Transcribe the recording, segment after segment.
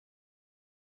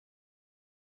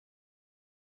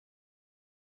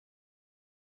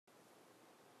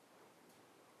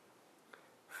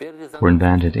were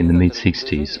invented in the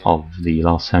mid-60s of the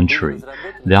last century.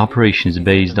 The operation is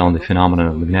based on the phenomenon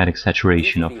of magnetic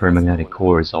saturation of ferromagnetic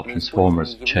cores of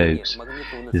transformers or chokes.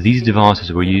 These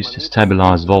devices were used to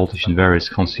stabilize voltage in various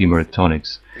consumer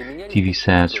electronics, TV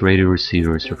sets, radio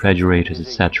receivers, refrigerators,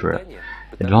 etc.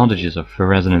 Advantages of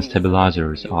ferroresonance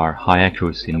stabilizers are high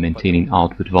accuracy in maintaining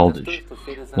output voltage,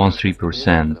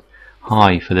 13%,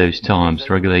 high for those times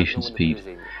regulation speed.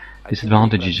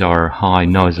 Disadvantages are high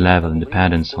noise level and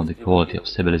dependence on the quality of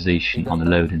stabilization on the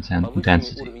load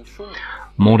intensity.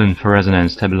 Modern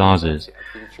ferroresonance stabilizers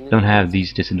don't have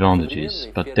these disadvantages,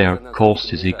 but their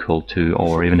cost is equal to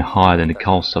or even higher than the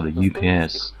cost of the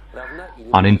UPS,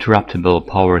 uninterruptible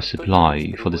power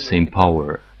supply for the same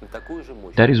power.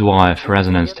 That is why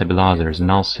ferroresonance stabilizers are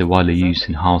now so widely used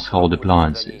in household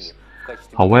appliances.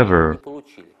 However,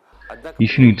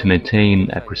 if you need to maintain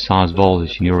a precise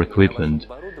voltage in your equipment,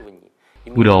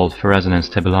 good old ferroresonance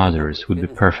stabilizers would be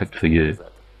perfect for you.